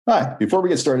Hi, before we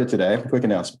get started today, a quick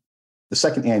announcement. The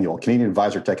second annual Canadian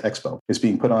Advisor Tech Expo is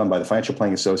being put on by the Financial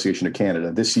Planning Association of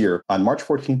Canada this year on March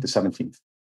 14th to 17th.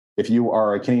 If you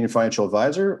are a Canadian financial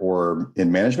advisor or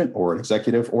in management or an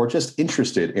executive or just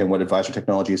interested in what advisor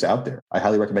technology is out there, I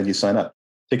highly recommend you sign up.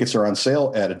 Tickets are on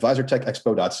sale at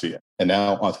advisortechexpo.ca. And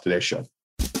now on to today's show.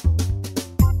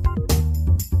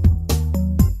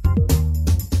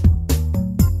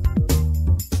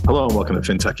 Hello and welcome to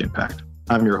FinTech Impact.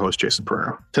 I'm your host, Jason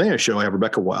Pereira. Today on the show, I have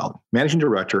Rebecca Wild, Managing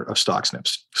Director of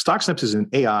StockSnips. StockSnips is an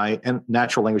AI and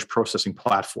natural language processing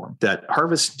platform that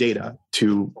harvests data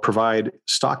to provide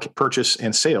stock purchase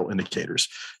and sale indicators.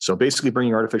 So basically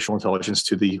bringing artificial intelligence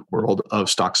to the world of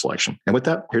stock selection. And with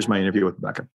that, here's my interview with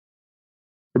Rebecca.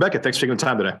 Rebecca, thanks for taking the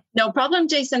time today. No problem,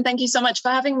 Jason. Thank you so much for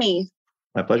having me.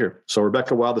 My pleasure. So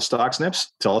Rebecca Wild of StockSnips,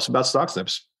 tell us about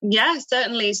StockSnips. Yeah,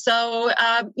 certainly. So,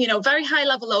 very high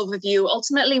level overview.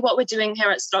 Ultimately, what we're doing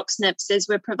here at StockSnips is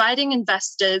we're providing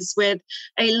investors with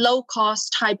a low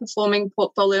cost, high performing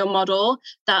portfolio model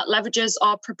that leverages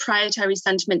our proprietary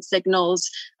sentiment signals.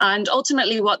 And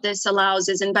ultimately, what this allows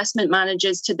is investment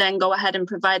managers to then go ahead and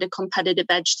provide a competitive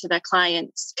edge to their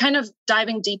clients. Kind of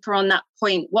diving deeper on that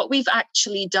point, what we've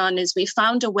actually done is we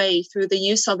found a way through the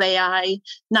use of AI,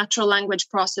 natural language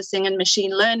processing, and machine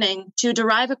learning to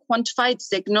derive a quantified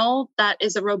signal that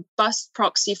is a robust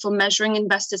proxy for measuring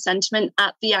investor sentiment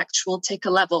at the actual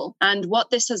ticker level. And what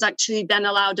this has actually then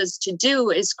allowed us to do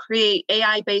is create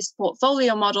AI-based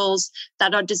portfolio models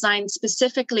that are designed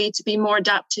specifically to be more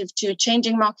adaptive to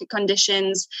changing market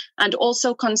conditions and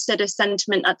also consider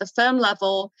sentiment at the firm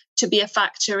level to be a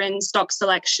factor in stock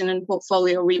selection and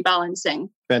portfolio rebalancing.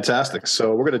 Fantastic.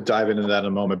 So we're going to dive into that in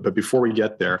a moment. But before we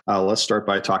get there, let's start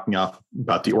by talking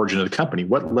about the origin of the company.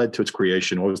 What led to its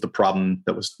creation? What was the problem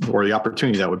or the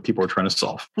opportunity that people were trying to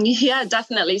solve? Yeah,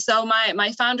 definitely. So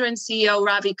my founder and CEO,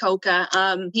 Ravi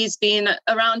Kokka, he's been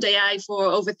around AI for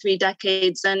over 3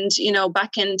 decades. And,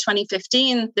 back in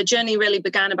 2015, the journey really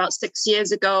began about 6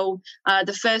 years ago.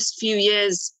 The first few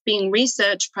years being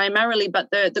research primarily, but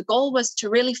the goal was to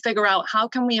really figure out how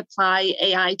can we apply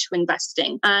AI to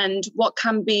investing and what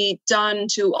can be done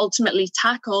to ultimately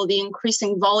tackle the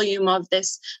increasing volume of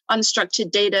this unstructured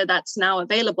data that's now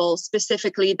available,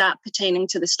 specifically that pertaining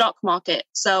to the stock market.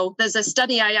 So there's a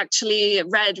study I actually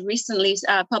read recently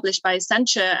published by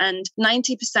Accenture, and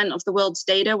 90% of the world's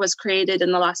data was created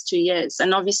in the last 2 years.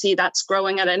 And obviously that's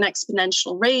growing at an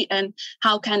exponential rate. And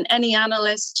how can any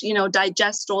analyst,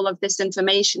 digest all of this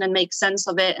information and make sense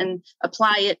of it and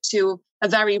apply it to a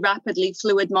very rapidly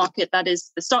fluid market that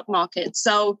is the stock market.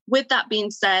 So with that being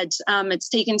said, it's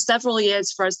taken several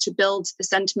years for us to build the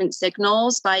sentiment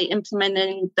signals by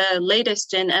implementing the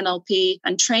latest in NLP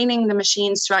and training the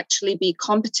machines to actually be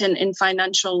competent in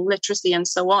financial literacy and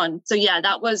so on. So yeah,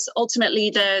 that was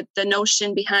ultimately the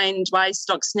notion behind why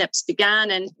StockSnips began.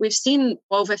 And we've seen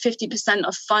over 50%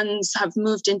 of funds have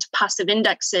moved into passive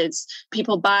indexes.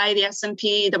 People buy the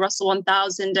S&P, the Russell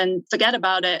 1000 and forget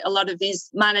about it. A lot of these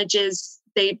managers,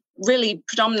 they really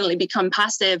predominantly become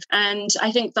passive. And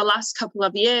I think the last couple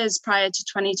of years prior to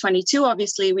 2022,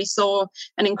 obviously, we saw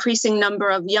an increasing number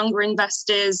of younger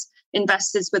investors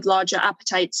with larger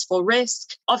appetites for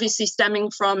risk, obviously stemming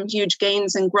from huge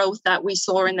gains and growth that we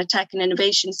saw in the tech and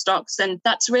innovation stocks. And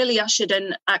that's really ushered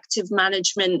an active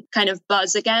management kind of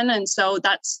buzz again. And so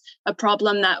that's a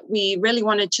problem that we really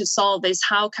wanted to solve, is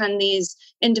how can these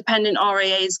independent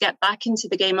RIAs get back into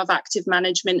the game of active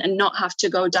management and not have to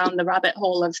go down the rabbit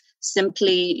hole of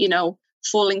simply,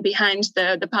 falling behind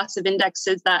the passive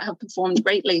indexes that have performed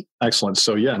greatly. Excellent.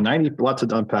 So yeah, lots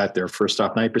to unpack there. First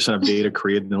off, 90% of data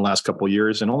created in the last couple of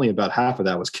years, and only about half of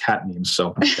that was cat memes.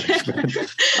 So,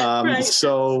 right.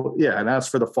 So yeah, and as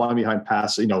for the falling behind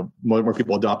passive, more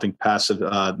people adopting passive,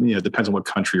 depends on what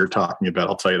country you're talking about.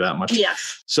 I'll tell you that much. Yeah.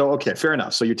 So, okay, fair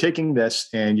enough. So you're taking this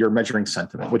and you're measuring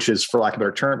sentiment, which is, for lack of a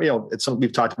better term, it's something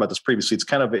we've talked about this previously. It's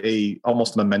kind of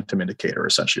almost a momentum indicator,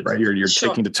 essentially, right? You're Sure.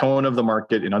 taking the tone of the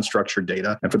market in unstructured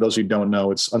data. And for those who don't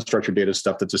know, it's unstructured data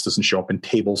stuff that just doesn't show up in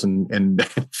tables and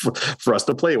for us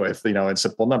to play with, in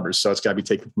simple numbers. So it's got to be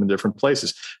taken from different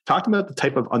places. Talk about the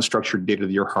type of unstructured data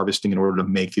that you're harvesting in order to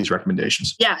make these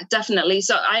recommendations. Yeah, definitely.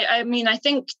 So I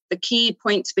think the key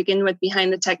point to begin with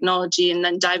behind the technology and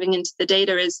then diving into the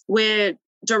data is we're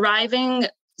deriving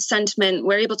sentiment.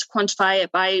 We're able to quantify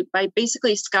it by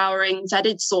basically scouring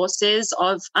vetted sources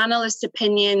of analyst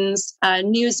opinions,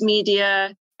 news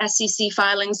media, SEC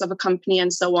filings of a company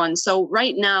and so on. So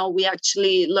right now we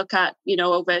actually look at,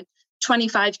 over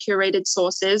 25 curated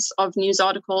sources of news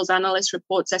articles, analyst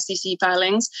reports, SEC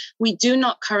filings. We do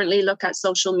not currently look at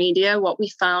social media. What we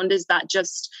found is that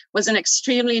just was an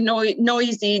extremely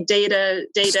noisy data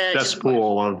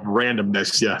cesspool of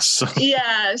randomness. Yes.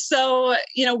 Yeah. So,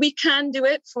 we can do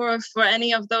it for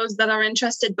any of those that are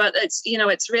interested, but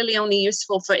it's really only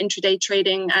useful for intraday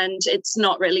trading, and it's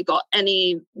not really got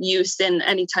any use in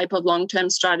any type of long-term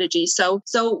strategy. So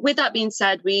with that being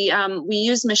said, we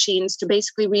use machines to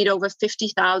basically read over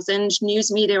 50,000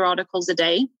 news media articles a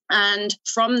day. And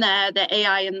from there, the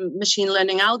AI and machine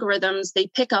learning algorithms, they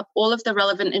pick up all of the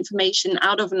relevant information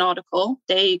out of an article.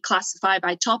 They classify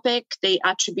by topic, they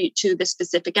attribute to the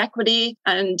specific equity,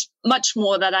 and much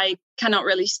more that I cannot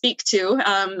really speak to.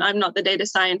 I'm not the data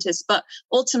scientist, but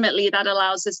ultimately that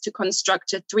allows us to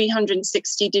construct a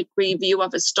 360-degree view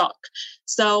of a stock.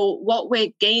 So what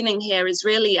we're gaining here is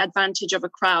really advantage of a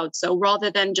crowd. So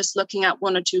rather than just looking at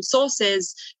one or two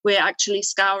sources, we're actually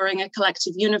scouring a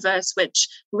collective universe, which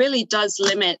really does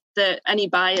limit any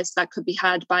bias that could be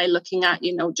had by looking at,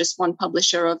 just one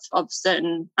publisher of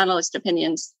certain analyst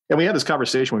opinions. And we had this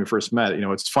conversation when we first met.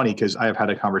 It's funny because I have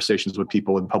had conversations with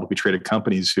people in publicly traded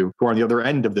companies who are on the other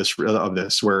end of this,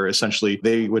 where essentially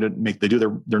they do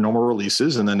their normal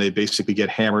releases, and then they basically get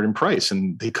hammered in price,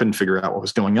 and they couldn't figure out what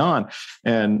was going on.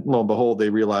 And lo and behold, they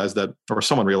realized that, or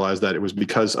someone realized that it was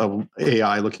because of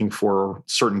AI looking for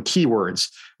certain keywords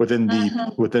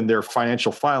within their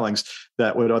financial filings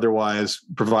that would otherwise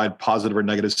provide positive or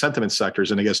negative sentiment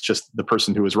sectors. And I guess just the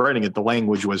person who was writing it, the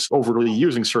language was overly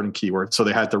using certain keywords. So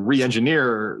they had to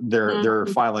re-engineer their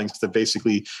filings to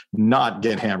basically not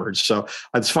get hammered. So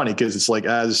it's funny because it's like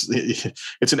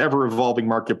it's an ever-evolving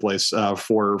marketplace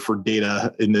for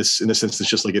data in this instance,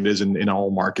 just like it is in all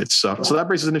markets. So that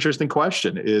raises an interesting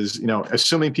question: is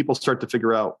assuming people start to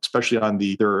figure out, especially on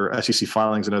their SEC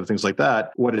filings and other things like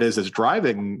that, what it is that's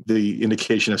driving the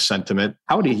indication of sentiment.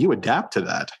 How do you adapt to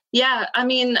that? Yeah,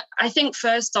 I think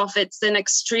first off, it's an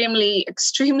extremely,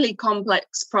 extremely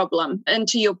complex problem. And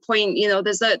to your point,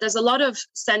 there's a lot of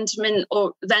sentiment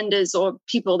or vendors or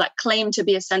people that claim to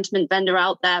be a sentiment vendor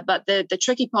out there. But the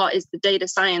tricky part is the data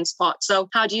science part. So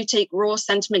how do you take raw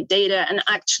sentiment data and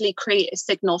actually create a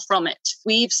signal from it?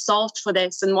 We've solved for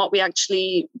this. And what we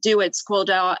actually do, it's called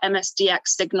our MSDX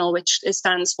signal, which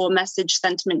stands for Message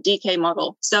Sentiment Decay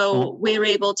Model. So we're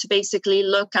able to basically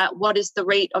look at what is the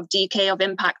rate of decay of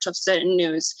impact of certain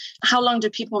news. How long do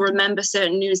people remember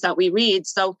certain news that we read?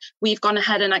 So we've gone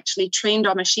ahead and actually trained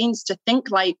our machines to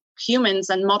think like humans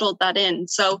and modeled that in.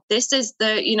 So this is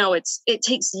it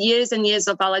takes years and years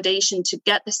of validation to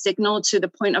get the signal to the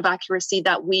point of accuracy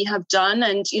that we have done.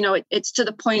 And, it's to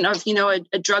the point of,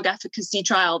 a drug efficacy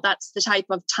trial. That's the type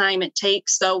of time it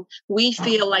takes. So we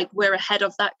feel like we're ahead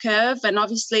of that curve. And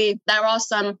obviously there are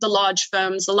the large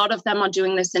firms, a lot of them are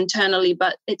doing this internally,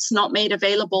 but it's not made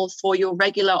available for your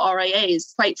regular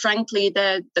RIAs. Quite frankly,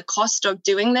 the cost of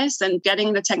doing this and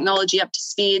getting the technology up to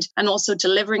speed and also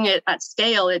delivering it at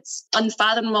scale, it's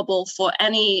unfathomable for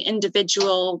any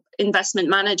individual investment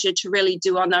manager to really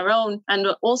do on their own. And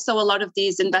also a lot of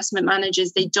these investment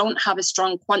managers, they don't have a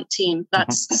strong quant team.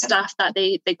 That's staff that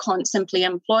they can't simply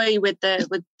employ with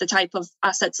the type of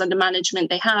assets under management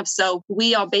they have. So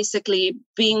we are basically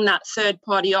being that third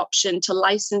party option to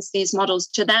license these models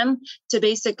to them to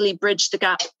basically bridge the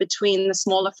gap between the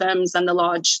smaller firms and the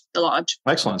large.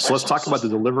 Excellent. So let's talk about the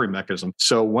delivery mechanism.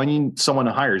 So when someone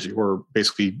hires you or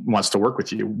basically wants to work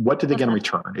with you, what do they get in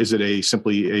return? Is it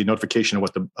simply a notification of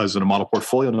is it a model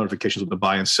portfolio, notifications of the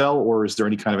buy and sell, or is there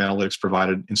any kind of analytics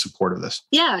provided in support of this?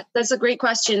 Yeah, that's a great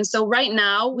question. So right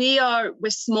now we're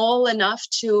small enough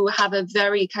to have a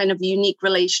very kind of unique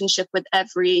relationship with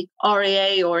every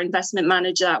RIA or investment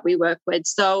manager that we work with.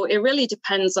 So it really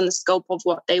depends on the scope of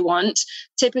what they want.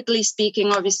 Typically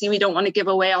speaking, obviously we don't want to give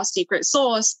away our secret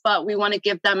sauce, but we want to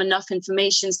give them enough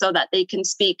information so that they can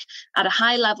speak at a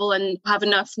high level and have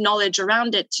enough knowledge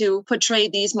around it to portray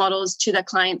these models to their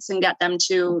clients and get them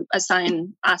to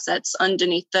assign assets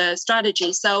underneath the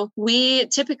strategy. So we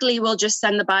typically will just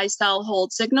send the buy, sell,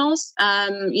 hold signals.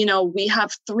 We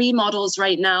have 3 models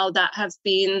right now that have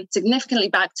been significantly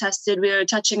back tested. We're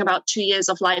touching about 2 years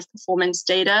of live performance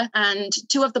data, and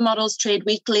 2 of the models trade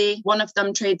weekly. 1 of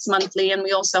them trades monthly, and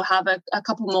we also have a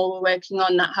couple more we're working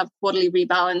on that have quarterly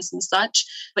rebalance and such.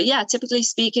 But yeah, typically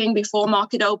speaking, before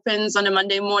market opens on a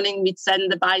Monday morning, we'd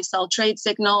send the buy, sell trade signal.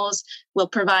 signals. We'll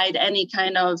provide any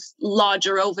kind of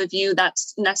larger overview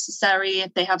that's necessary.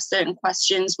 If they have certain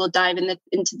questions, we'll dive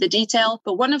into the detail.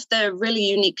 But one of the really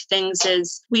unique things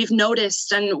is we've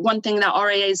noticed, and one thing that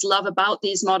RIAs love about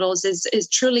these models is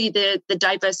truly the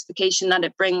diversification that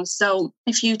it brings. So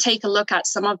if you take a look at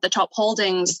some of the top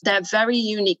holdings, they're very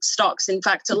unique stocks. In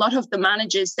fact, a lot of the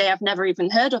managers, they have never even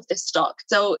heard of this stock.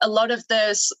 So a lot of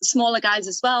the smaller guys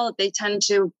as well, they tend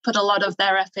to put a lot of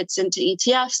their efforts into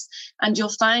ETFs, and you'll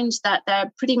find that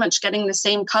they're pretty much getting the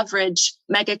same coverage,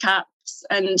 mega caps,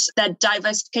 and their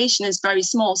diversification is very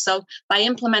small. So by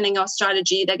implementing our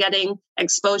strategy, they're getting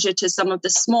exposure to some of the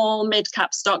small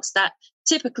mid-cap stocks that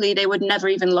typically they would never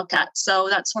even look at. So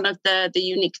that's one of the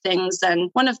unique things and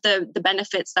one of the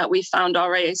benefits that we found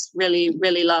RAs really,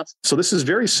 really love. So this is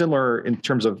very similar in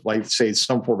terms of, like, say,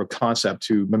 some form of concept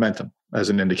to momentum as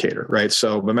an indicator, right?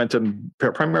 So momentum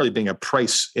primarily being a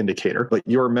price indicator, but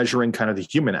you're measuring kind of the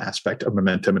human aspect of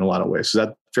momentum in a lot of ways. Is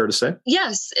that fair to say?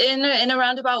 Yes. In a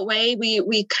roundabout way,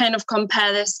 we kind of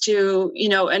compare this to,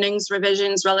 earnings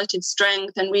revisions, relative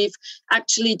strength. And we've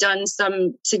actually done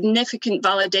some significant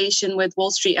validation with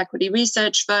Wall Street equity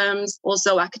research firms,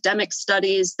 also academic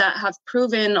studies that have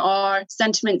proven our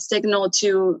sentiment signal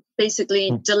to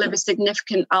basically deliver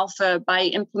significant alpha by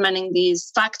implementing these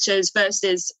factors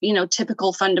versus,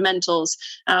 typical fundamentals.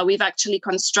 We've actually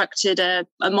constructed a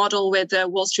model with a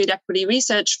Wall Street equity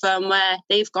research firm where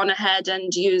they've gone ahead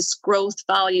and used growth,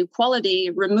 value, quality,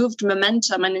 removed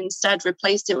momentum, and instead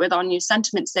replaced it with our new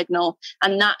sentiment signal.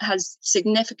 And that has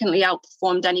significantly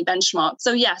outperformed any benchmark.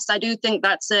 So yes, I do think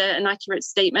that's an accurate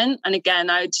statement. And again,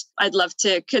 I'd love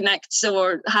to connect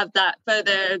or have that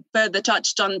further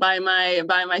touched on by my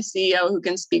CEO, who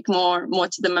can speak more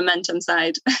to the momentum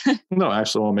side. No,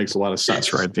 actually, it makes a lot of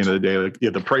sense, right? At the end of the day, like, you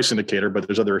have the price indicator, but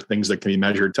there's other things that can be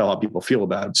measured, tell how people feel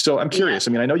about it. So I'm curious.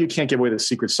 Yeah. I know you can't give away the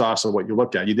secret sauce of what you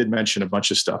looked at. You did mention a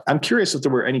bunch of stuff. I'm curious if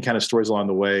there were any kind of stories along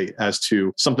the way as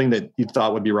to something that you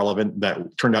thought would be relevant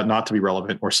that turned out not to be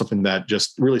relevant, or something that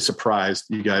just really surprised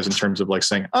you guys in terms of, like,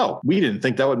 saying, oh, we didn't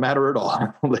think that would matter at all,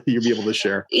 that you'd be able to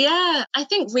share. Yeah, I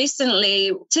think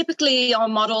recently, typically our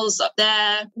models up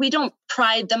there, we don't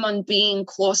pride them on being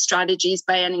core strategies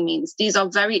by any means. These are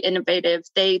very innovative.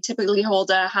 They typically hold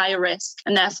a higher risk,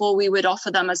 and therefore we would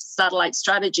offer them as a satellite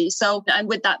strategy. So, and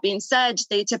with that being said,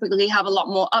 they typically have a lot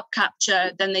more up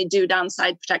capture than they do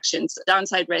downside protections,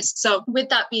 downside risk. So with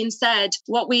that being said,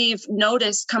 what we've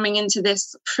noticed coming into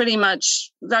this pretty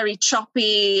much very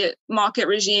choppy market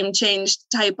regime change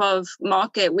type of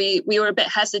market, we were a bit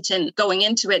hesitant going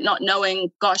into it, not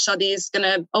knowing, gosh, are these going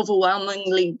to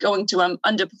overwhelmingly going to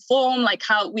underperform? Like,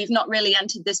 how we've not really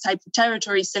entered this type of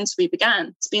territory since we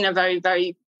began. It's been a very,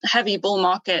 very heavy bull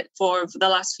market for the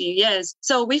last few years.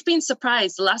 So we've been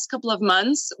surprised. The last couple of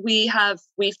months,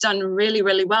 we've done really,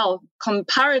 really well,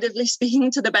 comparatively speaking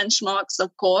to the benchmarks,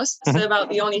 of course. Mm-hmm. It's about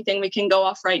the only thing we can go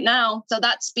off right now. So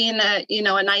that's been a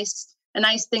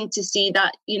nice thing to see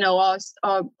that,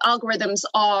 our algorithms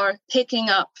are picking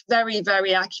up very,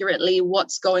 very accurately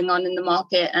what's going on in the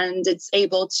market, and it's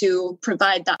able to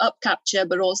provide that up capture,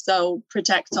 but also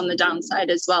protect on the downside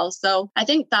as well. So I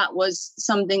think that was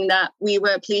something that we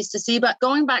were pleased to see. But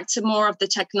going back to more of the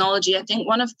technology, I think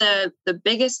one of the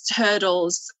biggest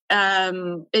hurdles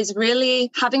is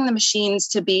really having the machines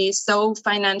to be so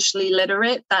financially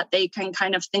literate that they can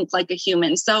kind of think like a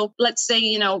human. So let's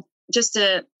say, just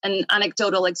an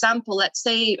anecdotal example, let's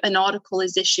say an article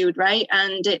is issued, right?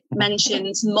 And it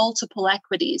mentions multiple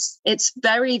equities. It's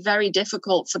very, very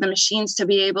difficult for the machines to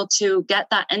be able to get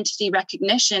that entity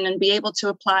recognition and be able to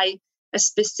apply a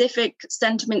specific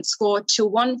sentiment score to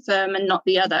one firm and not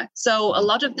the other. So a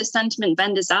lot of the sentiment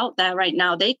vendors out there right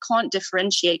now, they can't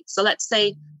differentiate. So let's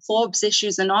say Forbes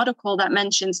issues an article that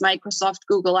mentions Microsoft,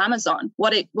 Google, Amazon.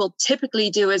 What it will typically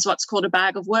do is what's called a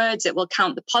bag of words. It will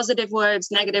count the positive words,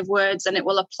 negative words, and it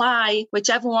will apply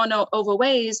whichever one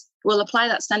overweighs, will apply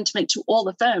that sentiment to all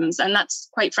the firms. And that's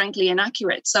quite frankly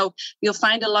inaccurate. So you'll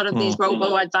find a lot of these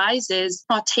robo-advisors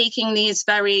are taking these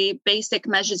very basic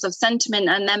measures of sentiment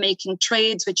and they're making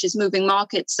trades, which is moving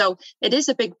markets. So it is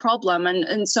a big problem.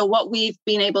 And so what we've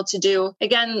been able to do,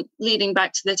 again, leading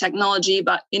back to the technology,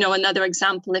 but another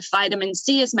example, if vitamin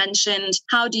C is mentioned,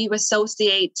 how do you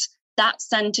associate that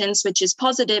sentence, which is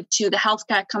positive, to the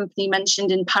healthcare company mentioned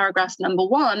in paragraph number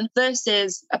 1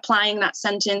 versus applying that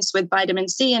sentence with vitamin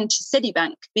C into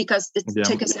Citibank, because the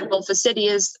ticker symbol for Citi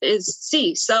is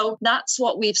C. So that's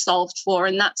what we've solved for.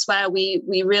 And that's where we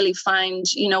really find,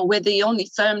 we're the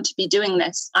only firm to be doing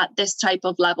this at this type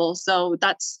of level. So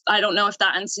I don't know if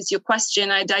that answers your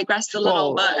question. I digressed a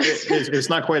little, but it's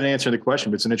not quite an answer to the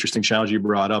question, but it's an interesting challenge you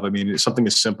brought up. I mean, it's something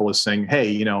as simple as saying,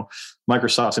 hey,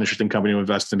 Microsoft's an interesting company to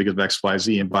invest in because of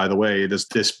XYZ. And by the way, is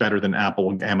this better than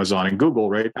Apple, Amazon, and Google,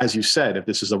 right? As you said, if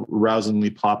this is a rousingly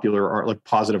popular or like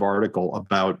positive article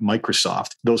about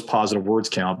Microsoft, those positive words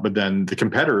count. But then the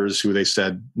competitors who they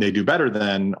said they do better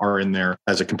than are in there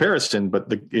as a comparison. But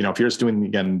if you're just doing,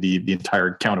 again, the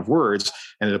entire count of words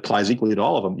and it applies equally to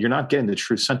all of them, you're not getting the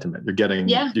true sentiment. You're getting,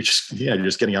 you're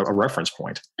just getting a reference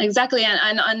point. Exactly.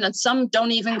 And some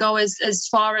don't even go as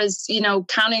far as,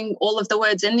 counting all of the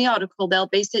words in the article. They'll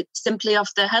base it simply off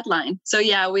the headline. So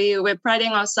yeah, we're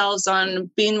priding ourselves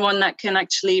on being one that can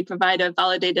actually provide a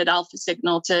validated alpha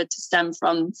signal to stem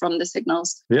from the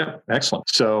signals. Yeah, excellent.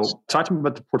 So talk to me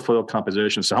about the portfolio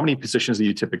composition. So how many positions do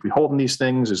you typically hold in these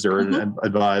things? Is there an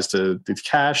advice to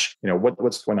cash?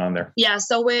 What's going on there? Yeah,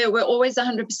 so we're always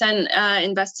 100%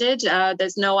 invested.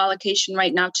 There's no allocation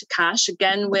right now to cash.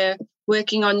 Again, we're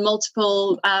working on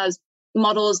multiple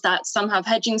models that some have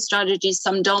hedging strategies,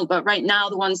 some don't. But right now,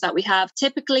 the ones that we have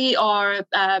typically are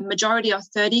majority are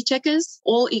 30 tickers,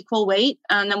 all equal weight.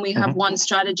 And then we have one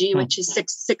strategy, which is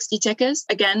 60 tickers,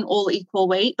 again, all equal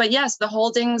weight. But yes, the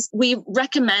holdings, we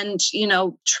recommend,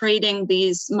 trading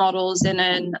these models in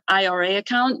an IRA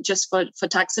account just for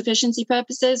tax efficiency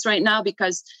purposes right now,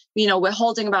 because, we're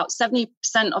holding about 70%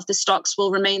 of the stocks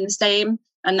will remain the same.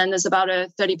 And then there's about a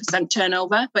 30%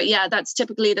 turnover. But yeah, that's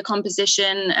typically the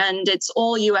composition. And it's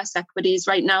all US equities.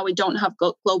 Right now, we don't have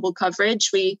global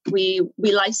coverage. We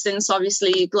license,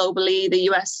 obviously, globally. The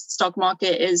US stock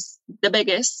market is the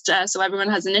biggest. So everyone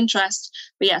has an interest.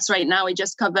 But yes, right now, we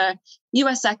just cover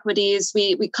US equities.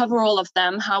 We cover all of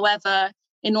them. However,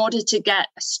 in order to get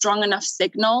a strong enough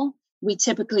signal, we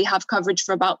typically have coverage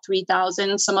for about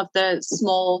 3,000. Some of the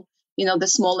the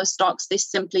smaller stocks, they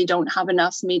simply don't have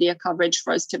enough media coverage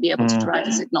for us to be able to derive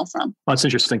a signal from. Well, that's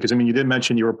interesting because, you did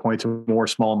mention you were pointing to more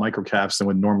small micro caps than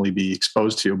would normally be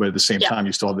exposed to, but at the same time,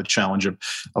 you still have the challenge of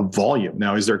volume.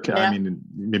 Now, is there,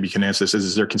 maybe you can answer this,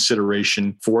 is there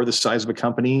consideration for the size of a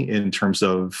company in terms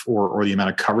of, or the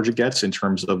amount of coverage it gets in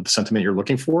terms of the sentiment you're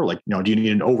looking for? Like, do you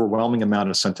need an overwhelming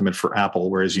amount of sentiment for Apple,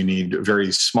 whereas you need a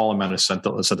very small amount of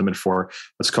sentiment for,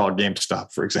 let's call it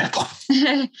GameStop, for example?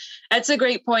 That's a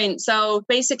great point. So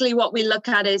basically what we look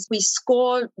at is we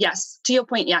score, yes, to your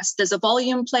point, yes, there's a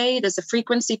volume play, there's a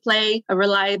frequency play, a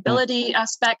reliability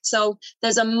aspect. So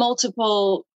there's a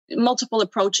multiple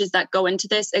approaches that go into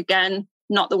this. Again,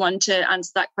 not the one to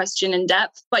answer that question in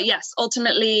depth. But yes,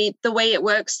 ultimately, the way it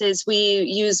works is we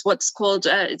use what's called,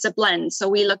 it's a blend. So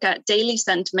we look at daily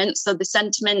sentiment. So the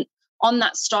sentiment on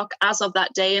that stock as of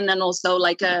that day, and then also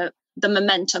like the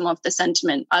momentum of the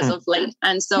sentiment as of late.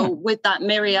 And so with that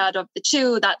myriad of the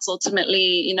two, that's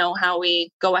ultimately, how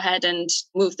we go ahead and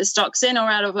move the stocks in or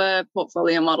out of a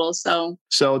portfolio model. So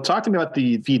talk to me about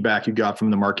the feedback you got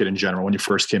from the market in general when you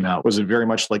first came out. Was it very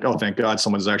much like, oh, thank God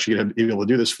someone's actually going to be able to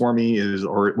do this for me?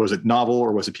 Or was it novel,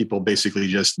 or was it people basically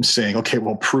just saying, okay,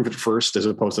 well, prove it first as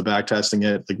opposed to back testing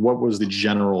it? Like, what was the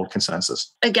general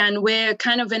consensus? Again, we're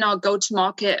kind of in our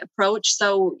go-to-market approach.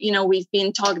 So, we've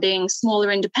been targeting smaller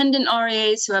independent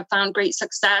RIAs who have found great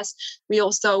success. We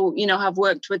also, have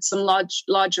worked with some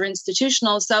larger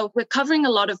institutionals. So we're covering a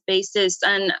lot of bases.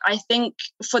 And I think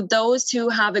for those who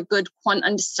have a good quant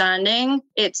understanding,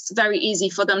 it's very easy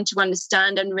for them to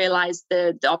understand and realize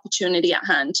the opportunity at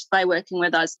hand by working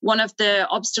with us. One of the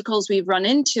obstacles we've run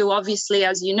into, obviously,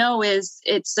 as you know, is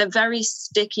it's a very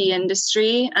sticky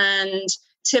industry, and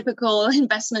typical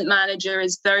investment manager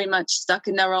is very much stuck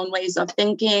in their own ways of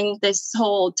thinking. This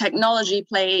whole technology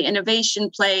play, innovation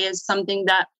play is something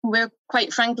that we're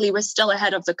still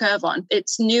ahead of the curve on.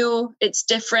 It's new, it's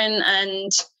different,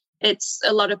 and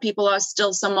a lot of people are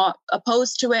still somewhat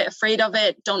opposed to it, afraid of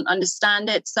it, don't understand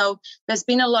it. So there's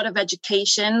been a lot of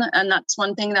education. And that's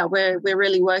one thing that we're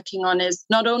really working on, is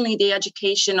not only the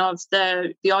education of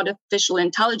the artificial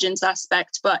intelligence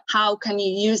aspect, but how can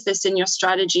you use this in your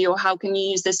strategy, or how can you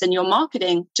use this in your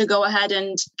marketing to go ahead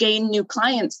and gain new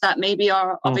clients that maybe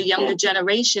are of a younger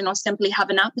generation, or simply have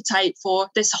an appetite for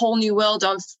this whole new world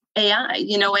of AI.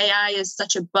 AI is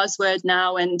such a buzzword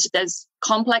now, and there's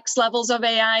complex levels of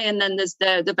AI, and then there's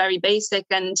the very basic,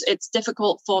 and it's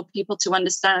difficult for people to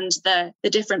understand the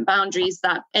different boundaries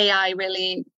that AI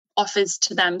really offers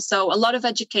to them. So a lot of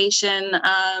education,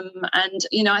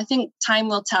 and I think time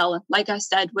will tell. Like I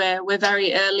said, we're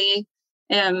very early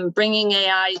bringing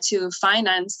AI to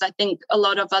finance. I think a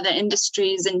lot of other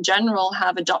industries in general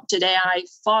have adopted AI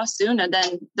far sooner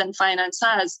than finance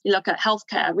has. You look at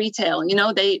healthcare, retail,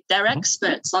 they're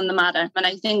experts on the matter. And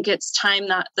I think it's time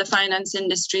that the finance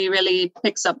industry really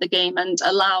picks up the game and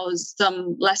allows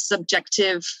some less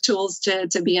subjective tools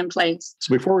to be in place.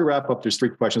 So before we wrap up, there's 3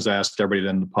 questions I asked everybody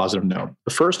on the positive note.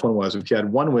 The first one was, if you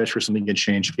had one wish for something to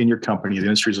change in your company, the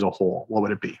industry as a whole, what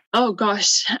would it be? Oh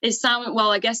gosh,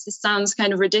 I guess this sounds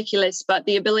kind of ridiculous, but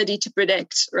the ability to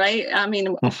predict, right? I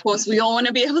mean, of course, we all want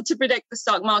to be able to predict the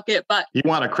stock market, but you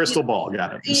want a crystal ball,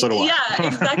 got it. So do I. Yeah,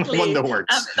 exactly. One that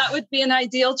works. That would be an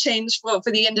ideal change for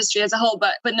the industry as a whole.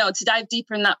 But no, to dive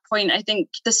deeper in that point, I think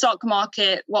the stock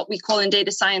market, what we call in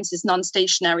data science, is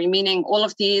non-stationary, meaning all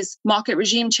of these market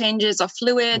regime changes are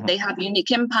fluid, they have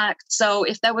unique impact. So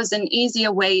if there was an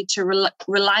easier way to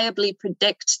reliably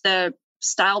predict the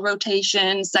style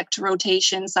rotation, sector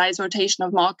rotation, size rotation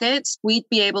of markets, we'd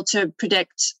be able to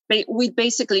predict, we'd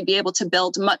basically be able to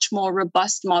build much more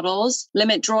robust models,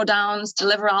 limit drawdowns,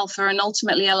 deliver alpha, and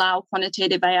ultimately allow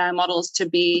quantitative AI models to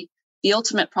be the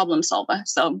ultimate problem solver.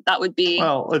 So that would be...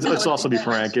 Well, let's also be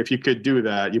frank. If you could do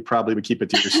that, you probably would keep it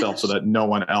to yourself so that no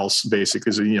one else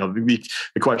basically,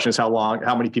 the question is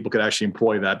how many people could actually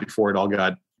employ that before it all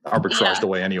got arbitraged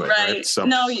away anyway. Right. So,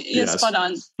 no, you're spot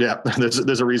on. Yeah.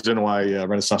 There's a reason why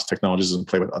Renaissance Technologies doesn't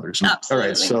play with others. Absolutely. All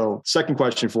right. So second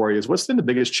question for you is, what's been the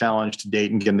biggest challenge to date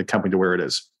in getting the company to where it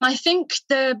is? I think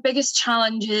the biggest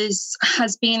challenge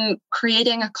has been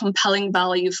creating a compelling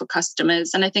value for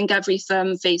customers. And I think every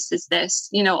firm faces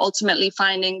this, ultimately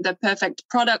finding the perfect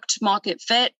product market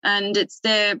fit. And it's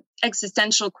the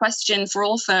existential question for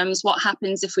all firms: what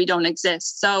happens if we don't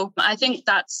exist? So I think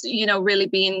that's, really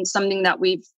been something that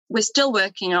we're still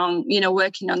working on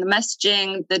the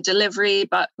messaging, the delivery,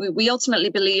 but we ultimately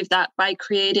believe that by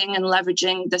creating and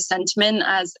leveraging the sentiment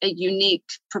as a unique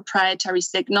proprietary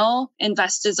signal,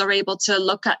 investors are able to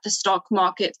look at the stock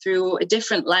market through a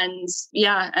different lens.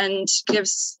 And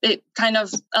it kind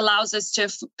of allows us to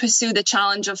pursue the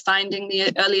challenge of finding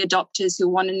the early adopters who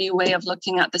want a new way of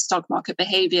looking at the stock market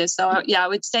behavior. So I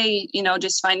would say,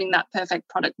 just finding that perfect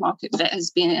product market fit has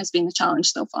been a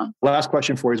challenge so far. Last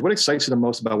question for you is, what excites you the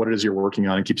most about what it is you're working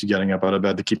on and keeps you getting up out of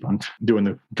bed to keep on doing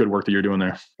the good work that you're doing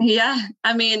there? Yeah,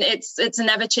 I mean, it's an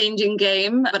ever-changing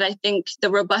game, but I think the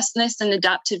robustness and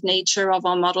adaptive nature of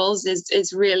our models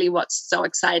is really what's so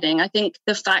exciting. I think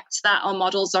the fact that our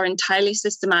models are entirely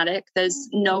systematic, there's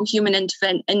no human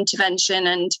intervention,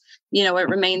 and it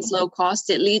remains low cost.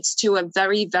 It leads to a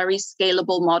very, very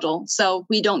scalable model. So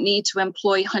we don't need to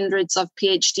employ hundreds of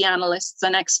PhD analysts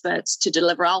and experts to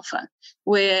deliver alpha.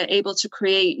 We're able to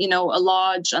create, a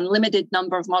large, unlimited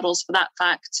number of models for that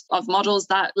fact, of models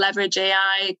that leverage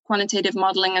AI, quantitative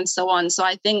modeling, and so on. So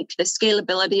I think the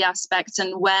scalability aspect,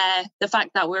 and where the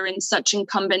fact that we're in such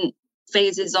incumbent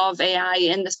phases of AI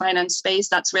in the finance space,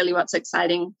 that's really what's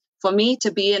exciting for me,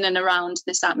 to be in and around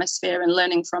this atmosphere and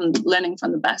learning from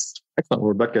the best. Excellent. Well,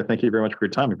 Rebecca, thank you very much for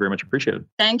your time. We very much appreciate it.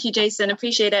 Thank you, Jason.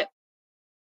 Appreciate it.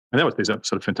 And that was today's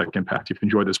episode of FinTech Impact. If you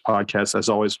enjoyed this podcast, as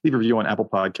always, leave a review on Apple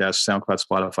Podcasts, SoundCloud,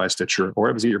 Spotify, Stitcher, or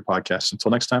wherever you get your podcasts. Until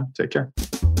next time, take care.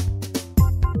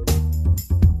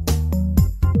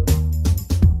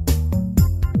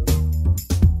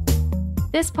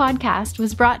 This podcast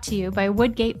was brought to you by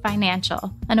Woodgate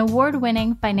Financial, an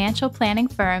award-winning financial planning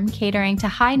firm catering to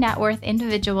high net worth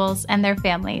individuals and their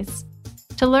families.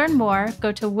 To learn more,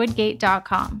 go to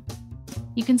woodgate.com.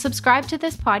 You can subscribe to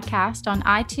this podcast on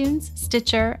iTunes,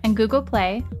 Stitcher, and Google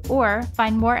Play, or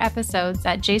find more episodes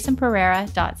at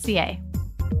jasonpereira.ca.